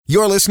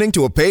You're listening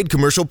to a paid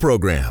commercial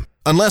program.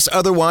 Unless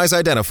otherwise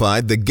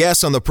identified, the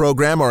guests on the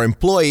program are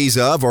employees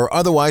of or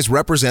otherwise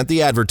represent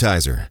the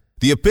advertiser.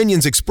 The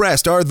opinions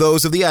expressed are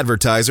those of the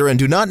advertiser and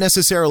do not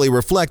necessarily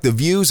reflect the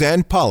views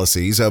and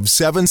policies of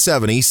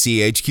 770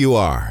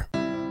 CHQR.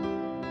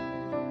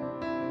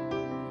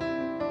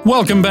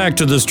 Welcome back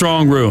to the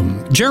Strong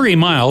Room. Jerry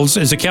Miles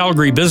is a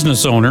Calgary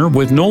business owner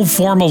with no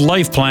formal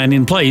life plan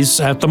in place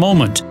at the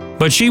moment.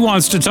 But she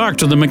wants to talk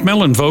to the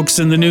McMillan folks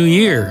in the new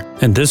year.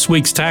 And this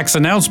week's tax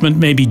announcement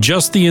may be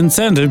just the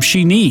incentive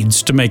she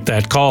needs to make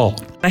that call.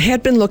 I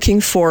had been looking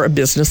for a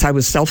business. I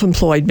was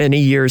self-employed many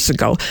years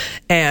ago.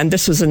 And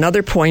this was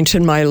another point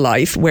in my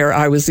life where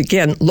I was,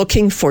 again,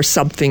 looking for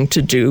something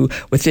to do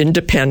with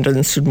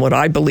independence and what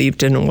I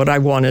believed in and what I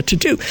wanted to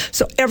do.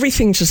 So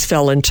everything just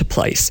fell into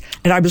place.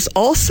 And I was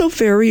also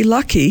very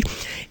lucky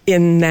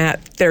in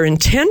that their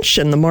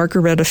intention, the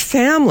Margaretta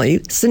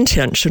family's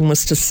intention,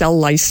 was to sell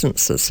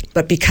licenses.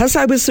 But because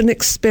I was an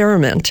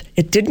experiment,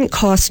 it didn't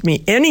cost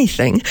me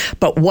anything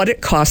but what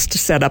it cost to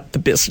set up the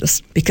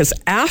business. Because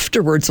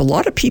afterwards, a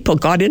lot of people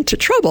got into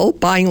trouble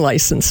buying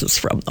licenses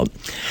from them.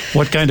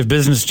 What kind of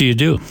business do you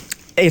do?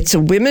 It's a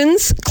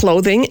women's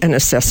clothing and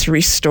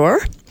accessory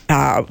store.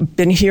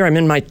 Been here, I'm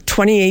in my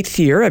 28th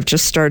year. I've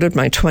just started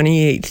my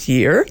 28th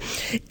year.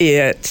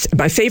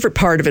 My favorite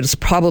part of it is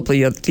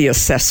probably the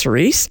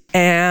accessories.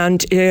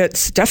 And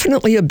it's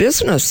definitely a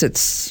business.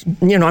 It's,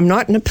 I'm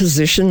not in a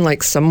position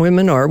like some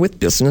women are with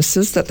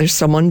businesses that there's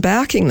someone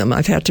backing them.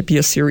 I've had to be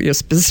a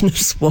serious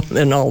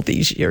businesswoman all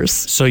these years.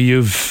 So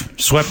you've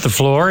swept the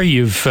floor,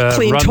 you've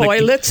cleaned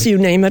toilets, you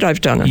name it,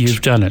 I've done it.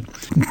 You've done it.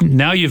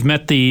 Now you've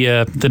met the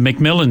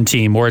McMillan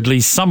team, or at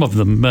least some of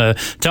them.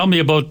 Tell me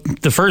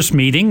about the first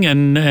meeting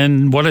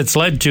and what it's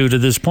led to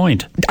this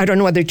point. I don't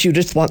know whether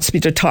Judith wants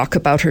me to talk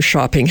about her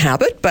shopping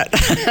habit, but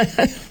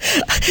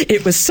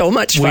it was so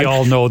much fun. We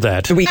all know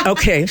that.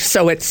 Okay,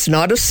 so it's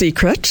not a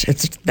secret.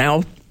 It's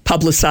now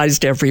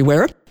publicized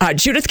everywhere.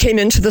 Judith came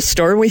into the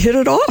store and we hit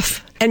it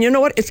off. And you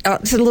know what? It's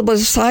a little bit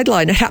of a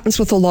sideline. It happens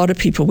with a lot of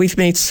people. We've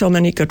made so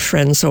many good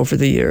friends over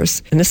the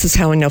years. And this is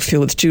how I now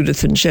feel with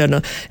Judith and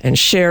Jenna and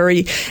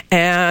Sherry.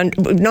 And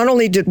not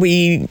only did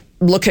we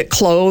look at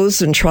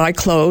clothes and try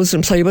clothes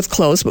and play with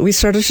clothes, but we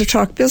started to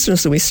talk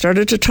business and we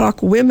started to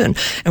talk women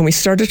and we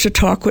started to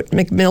talk what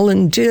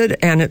McMillan did,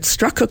 and it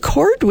struck a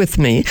chord with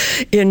me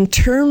in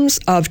terms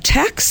of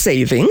tax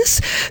savings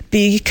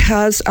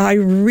because I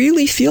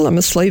really feel I'm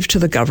a slave to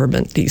the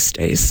government these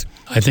days.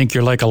 I think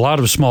you're like a lot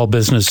of small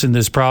business in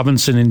this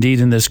province and indeed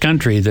in this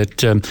country,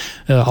 that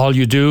all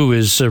you do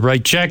is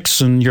write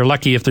checks and you're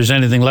lucky if there's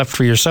anything left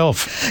for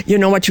yourself. You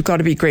know what? You've got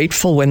to be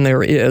grateful when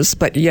there is.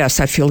 But yes,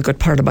 I feel a good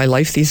part of my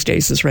life these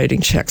days is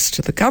writing checks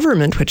to the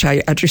government, which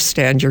I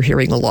understand you're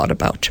hearing a lot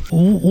about.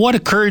 What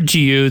occurred to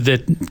you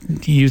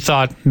that you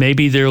thought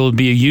maybe there will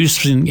be a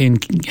use in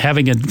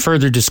having a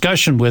further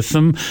discussion with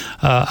them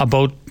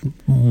about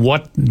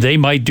what they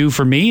might do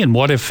for me and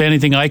what, if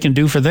anything, I can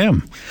do for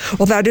them?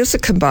 Well, that is a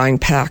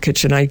combined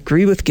package, and I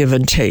agree with give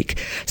and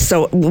take.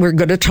 So we're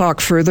going to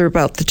talk further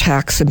about the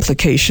tax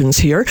implications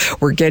here.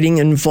 We're getting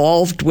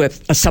involved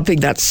with something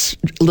that's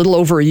a little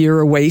over a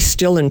year away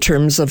still in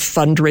terms of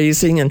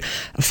fundraising and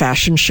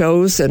fashion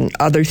shows and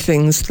other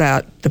things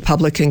that the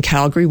public in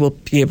Calgary will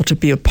be able to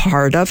be a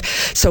part of.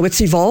 So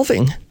it's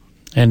evolving.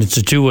 And it's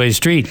a two-way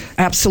street.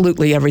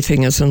 Absolutely.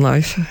 Everything is in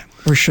life,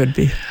 or should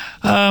be.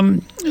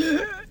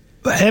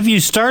 Have you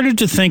started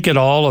to think at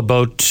all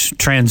about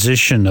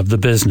transition of the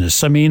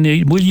business? I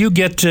mean, will you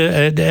get to,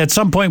 at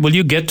some point, will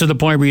you get to the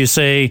point where you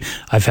say,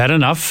 I've had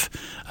enough,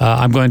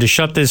 I'm going to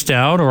shut this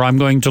down, or I'm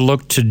going to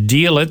look to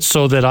deal it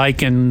so that I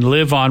can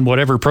live on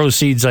whatever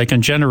proceeds I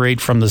can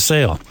generate from the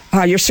sale?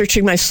 You're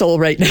searching my soul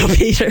right now,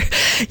 Peter.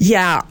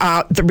 Yeah,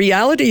 the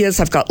reality is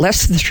I've got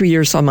less than 3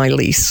 years on my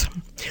lease.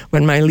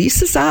 When my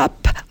lease is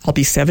up, I'll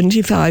be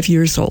 75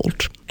 years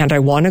old, and I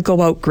want to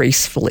go out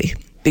gracefully,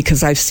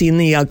 because I've seen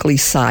the ugly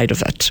side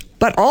of it.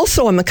 But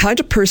also, I'm the kind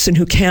of person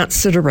who can't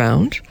sit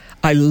around.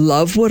 I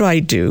love what I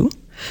do.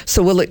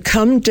 So will it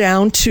come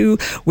down to,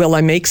 will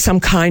I make some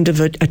kind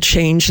of a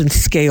change and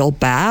scale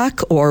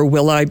back? Or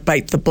will I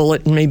bite the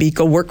bullet and maybe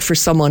go work for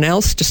someone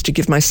else just to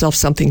give myself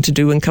something to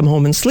do and come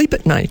home and sleep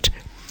at night?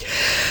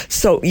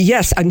 So,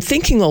 yes, I'm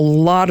thinking a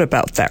lot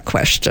about that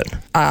question.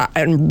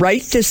 And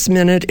right this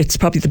minute, it's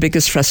probably the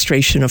biggest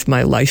frustration of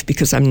my life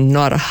because I'm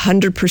not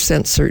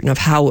 100% certain of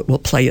how it will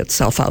play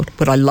itself out.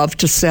 Would I love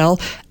to sell?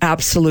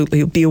 Absolutely.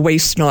 It would be a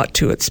waste not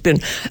to. It's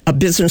been a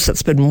business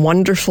that's been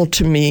wonderful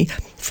to me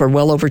for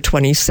well over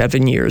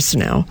 27 years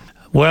now.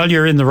 Well,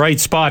 you're in the right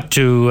spot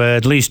to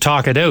at least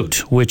talk it out,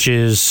 which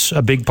is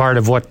a big part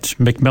of what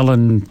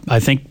McMillan,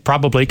 I think,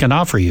 probably can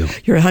offer you.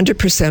 You're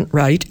 100%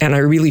 right, and I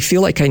really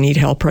feel like I need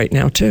help right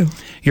now, too.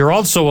 You're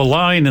also a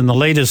line in the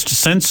latest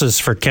census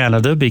for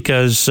Canada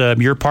because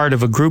you're part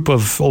of a group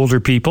of older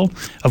people,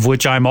 of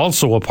which I'm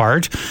also a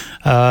part,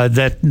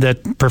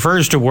 that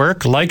prefers to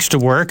work, likes to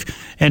work,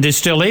 and is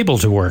still able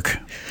to work.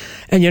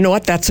 And you know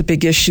what? That's a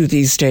big issue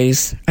these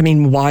days. I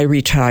mean, why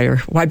retire?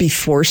 Why be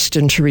forced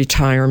into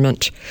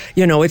retirement?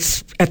 You know,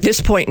 it's at this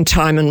point in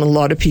time, and a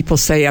lot of people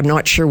say, I'm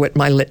not sure what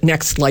my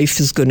next life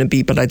is going to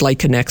be, but I'd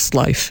like a next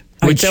life.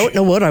 I don't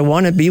know what I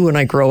want to be when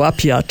I grow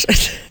up yet.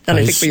 And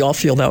I think we all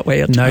feel that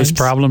way at times. Nice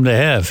problem to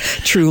have.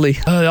 Truly.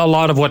 A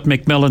lot of what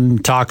Macmillan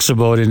talks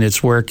about in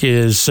its work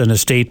is an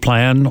estate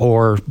plan,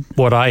 or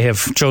what I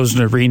have chosen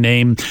to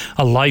rename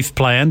a life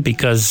plan,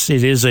 because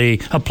it is a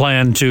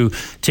plan to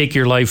take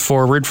your life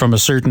forward from a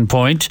certain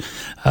point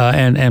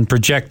and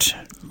project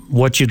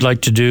what you'd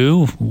like to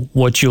do,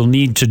 what you'll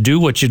need to do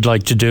what you'd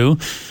like to do,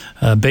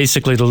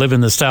 basically to live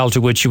in the style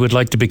to which you would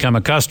like to become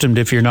accustomed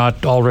if you're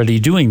not already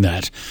doing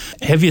that.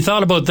 Have you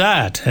thought about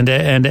that?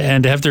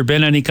 And have there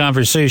been any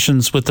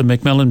conversations with the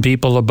Macmillan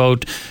people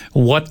about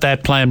what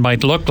that plan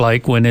might look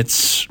like when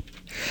it's...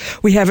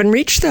 We haven't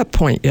reached that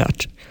point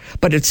yet.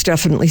 But it's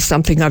definitely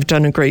something I've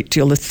done a great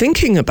deal of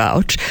thinking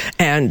about.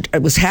 And I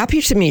was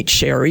happy to meet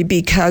Sherry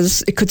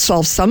because it could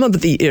solve some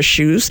of the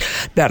issues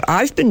that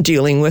I've been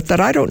dealing with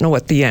that I don't know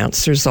what the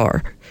answers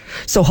are.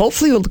 So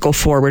hopefully we'll go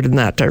forward in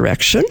that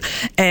direction.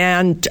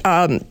 And,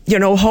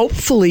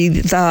 hopefully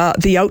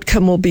the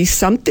outcome will be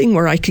something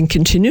where I can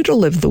continue to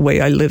live the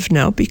way I live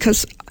now,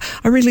 because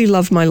I really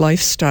love my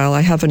lifestyle.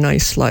 I have a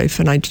nice life,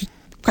 and I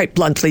quite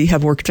bluntly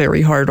have worked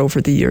very hard over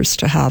the years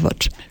to have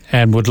it.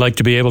 And would like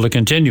to be able to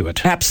continue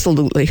it.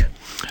 Absolutely.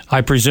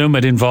 I presume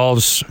it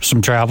involves some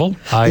travel.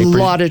 A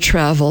lot of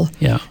travel.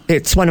 Yeah.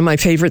 It's one of my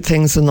favorite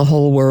things in the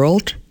whole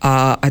world.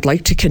 I'd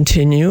like to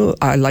continue.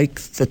 I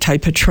like the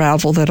type of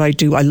travel that I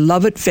do. I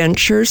love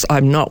adventures.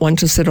 I'm not one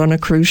to sit on a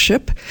cruise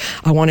ship.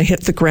 I want to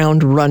hit the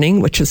ground running,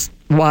 which is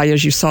why,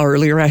 as you saw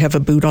earlier, I have a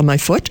boot on my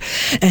foot.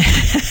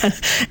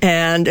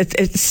 And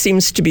it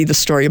seems to be the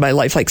story of my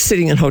life. Like,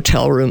 sitting in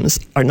hotel rooms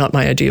are not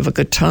my idea of a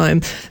good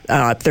time.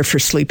 They're for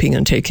sleeping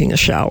and taking a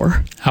shower.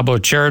 How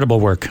about charitable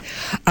work?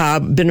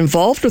 Been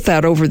involved with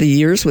that over the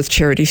years, with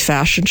charity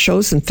fashion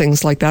shows and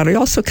things like that. I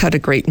also cut a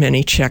great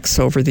many checks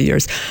over the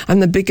years.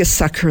 I'm the biggest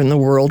sucker in the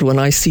world when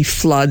I see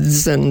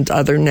floods and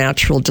other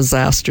natural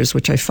disasters,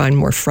 which I find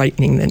more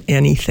frightening than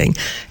anything.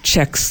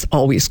 Checks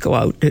always go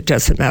out. It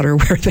doesn't matter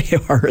where they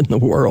are in the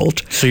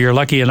world. So you're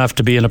lucky enough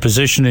to be in a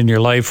position in your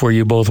life where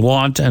you both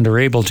want and are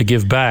able to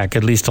give back,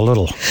 at least a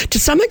little. To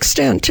some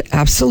extent,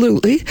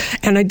 absolutely.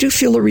 And I do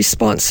feel a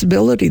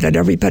responsibility that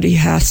everybody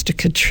has to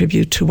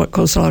contribute to what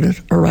goes on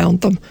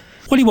around them.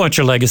 What do you want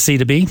your legacy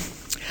to be?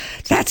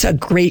 That's a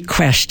great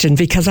question,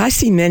 because I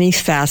see many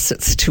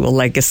facets to a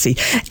legacy,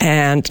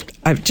 and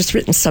I've just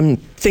written some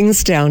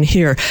things down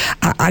here.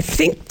 I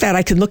think that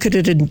I can look at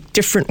it in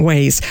different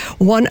ways.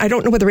 One, I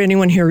don't know whether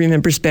anyone here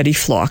remembers Betty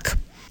Flock.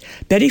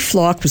 Betty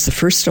Flock was the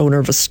first owner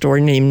of a store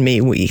named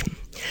May-Wee.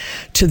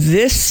 To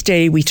this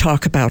day, we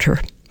talk about her.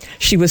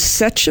 She was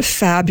such a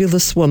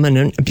fabulous woman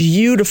and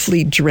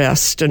beautifully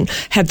dressed and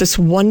had this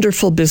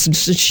wonderful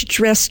business. And she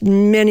dressed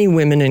many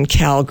women in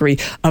Calgary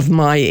of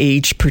my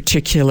age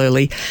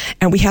particularly.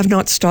 And we have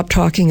not stopped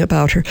talking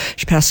about her.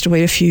 She passed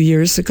away a few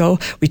years ago.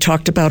 We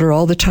talked about her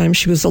all the time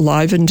she was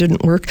alive and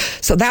didn't work.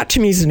 So that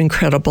to me is an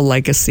incredible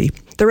legacy.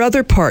 There are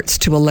other parts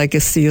to a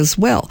legacy as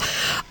well.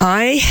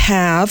 I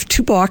have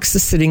 2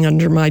 boxes sitting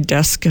under my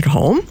desk at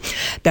home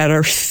that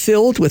are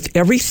filled with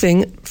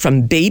everything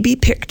from baby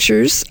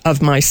pictures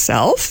of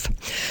myself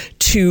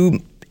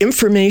to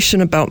information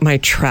about my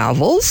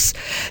travels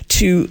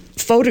to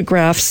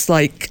photographs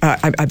like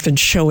I've been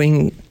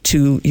showing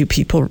to you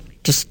people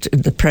just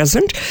in the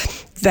present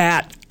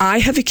that I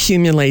have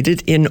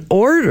accumulated in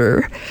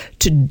order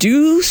to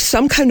do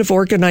some kind of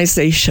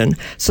organization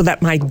so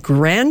that my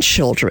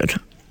grandchildren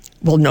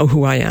will know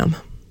who I am.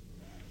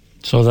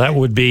 So that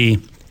would be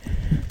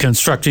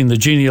constructing the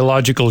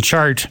genealogical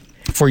chart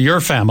for your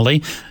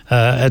family,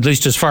 at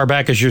least as far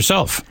back as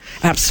yourself.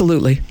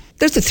 Absolutely.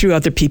 There's a few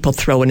other people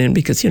throwing in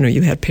because,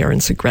 you had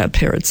parents and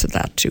grandparents and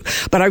that too.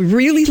 But I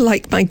really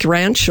like my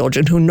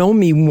grandchildren who know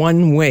me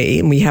one way,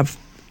 and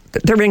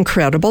they're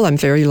incredible. I'm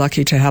very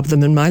lucky to have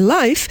them in my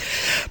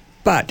life.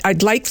 But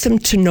I'd like them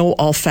to know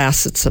all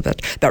facets of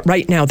it, that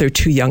right now they're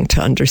too young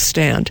to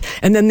understand.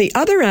 And then the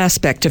other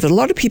aspect of it, a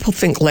lot of people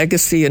think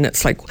legacy, and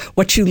it's like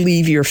what you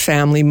leave your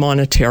family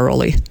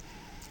monetarily.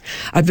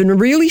 I've been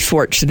really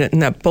fortunate in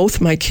that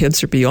both my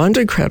kids are beyond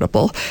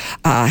incredible,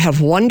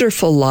 have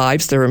wonderful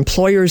lives. Their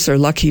employers are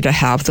lucky to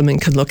have them and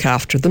can look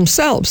after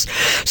themselves.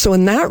 So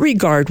in that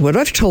regard, what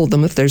I've told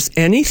them, if there's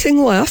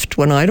anything left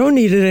when I don't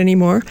need it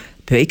anymore,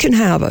 they can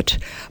have it,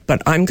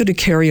 but I'm going to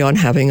carry on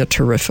having a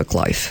terrific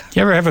life.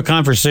 You ever have a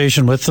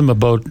conversation with them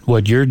about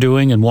what you're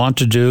doing and want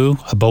to do,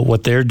 about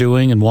what they're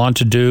doing and want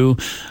to do,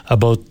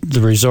 about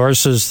the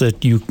resources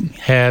that you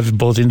have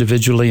both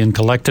individually and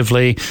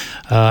collectively,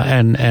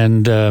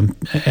 and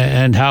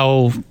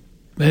how,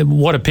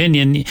 what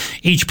opinion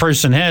each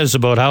person has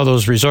about how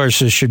those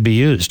resources should be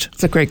used?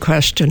 It's a great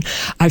question.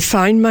 I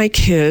find my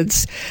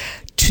kids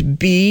to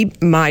be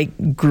my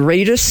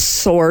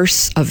greatest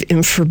source of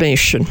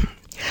information.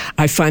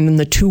 I find them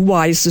the two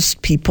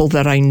wisest people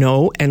that I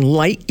know and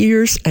light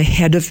years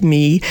ahead of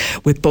me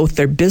with both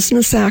their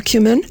business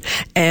acumen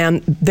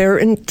and their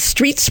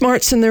street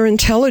smarts and their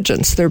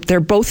intelligence. They're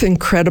both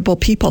incredible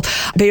people.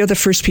 They are the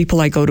first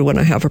people I go to when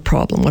I have a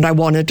problem. When I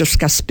want to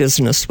discuss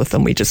business with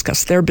them, we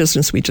discuss their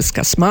business, we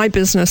discuss my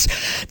business.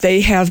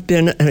 They have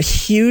been a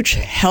huge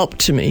help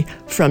to me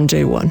from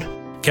day one.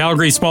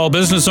 Calgary small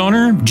business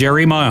owner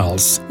Jerry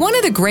Miles. One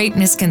of the great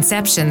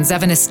misconceptions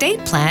of an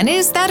estate plan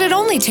is that it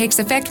only takes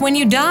effect when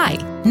you die.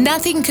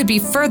 Nothing could be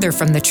further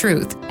from the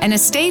truth. An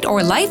estate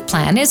or life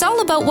plan is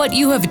all about what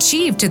you have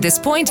achieved to this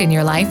point in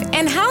your life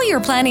and how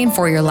you're planning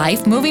for your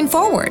life moving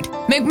forward.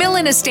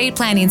 McMillan Estate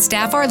Planning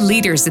staff are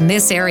leaders in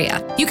this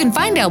area. You can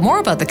find out more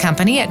about the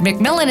company at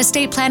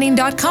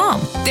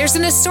mcmillanestateplanning.com. There's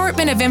an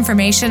assortment of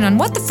information on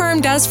what the firm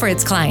does for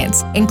its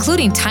clients,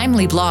 including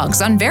timely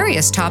blogs on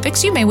various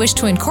topics you may wish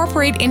to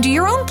incorporate into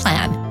your own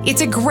plan.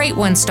 It's a great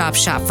one-stop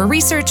shop for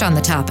research on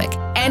the topic,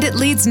 and it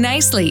leads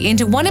nicely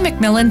into one of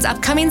McMillan's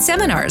upcoming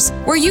seminars,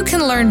 where you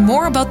can learn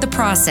more about the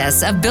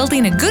process of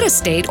building a good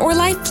estate or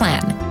life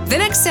plan. The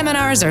next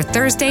seminars are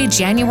Thursday,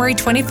 January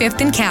 25th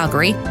in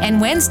Calgary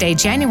and Wednesday,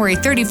 January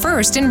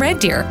 31st in Red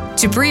Deer.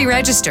 To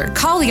pre-register,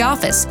 call the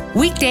office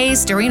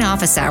weekdays during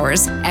office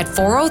hours at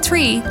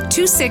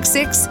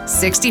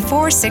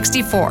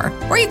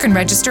 403-266-6464, or you can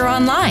register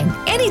online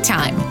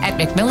anytime at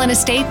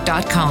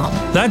mcmillanestate.com.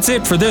 That's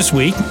it for this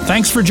week.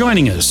 Thanks for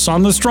joining us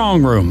on The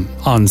Strong Room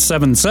on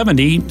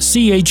 770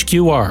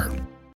 CHQR.